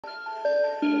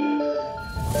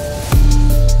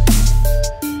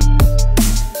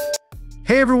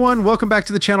Hey everyone, welcome back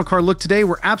to the Channel Car Look. Today,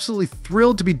 we're absolutely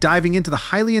thrilled to be diving into the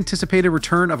highly anticipated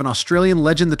return of an Australian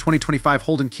legend, the 2025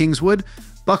 Holden Kingswood.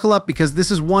 Buckle up because this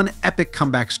is one epic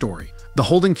comeback story. The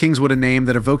Holden Kingswood, a name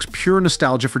that evokes pure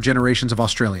nostalgia for generations of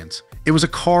Australians. It was a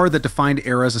car that defined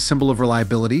era as a symbol of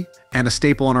reliability and a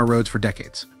staple on our roads for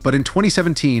decades. But in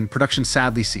 2017, production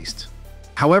sadly ceased.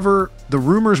 However, the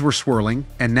rumors were swirling,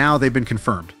 and now they've been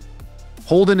confirmed.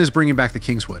 Holden is bringing back the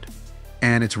Kingswood,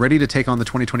 and it's ready to take on the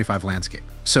 2025 landscape.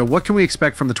 So what can we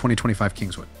expect from the 2025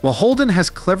 Kingswood? Well, Holden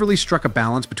has cleverly struck a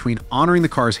balance between honoring the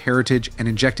car's heritage and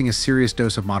injecting a serious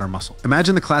dose of modern muscle.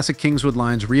 Imagine the classic Kingswood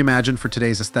lines reimagined for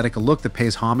today's aesthetic, a look that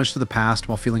pays homage to the past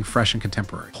while feeling fresh and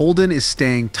contemporary. Holden is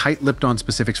staying tight-lipped on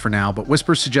specifics for now, but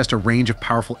whispers suggest a range of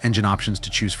powerful engine options to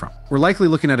choose from. We're likely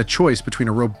looking at a choice between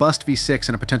a robust V6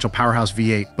 and a potential powerhouse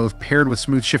V8, both paired with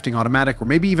smooth shifting automatic or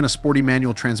maybe even a sporty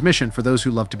manual transmission for those who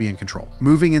love to be in control.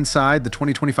 Moving inside, the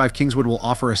 2025 Kingswood will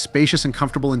offer a spacious and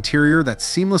comfortable interior that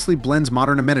seamlessly blends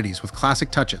modern amenities with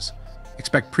classic touches.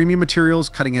 Expect premium materials,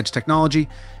 cutting-edge technology,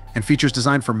 and features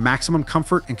designed for maximum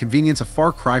comfort and convenience, a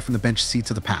far cry from the bench seats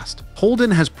of the past.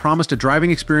 Holden has promised a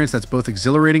driving experience that's both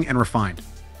exhilarating and refined.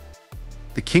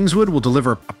 The Kingswood will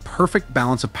deliver a perfect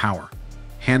balance of power,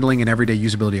 handling and everyday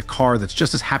usability, a car that's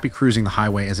just as happy cruising the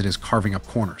highway as it is carving up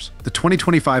corners. The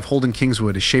 2025 Holden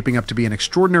Kingswood is shaping up to be an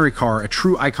extraordinary car, a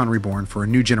true icon reborn for a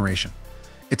new generation.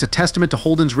 It's a testament to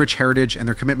Holden's rich heritage and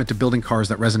their commitment to building cars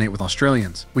that resonate with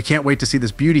Australians. We can't wait to see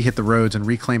this beauty hit the roads and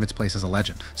reclaim its place as a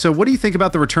legend. So what do you think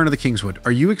about the return of the Kingswood?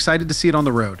 Are you excited to see it on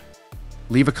the road?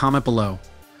 Leave a comment below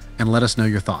and let us know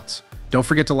your thoughts. Don't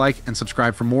forget to like and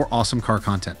subscribe for more awesome car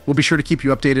content. We'll be sure to keep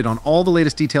you updated on all the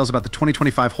latest details about the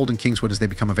 2025 Holden Kingswood as they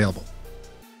become available.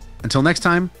 Until next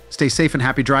time, stay safe and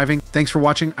happy driving. Thanks for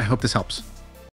watching. I hope this helps.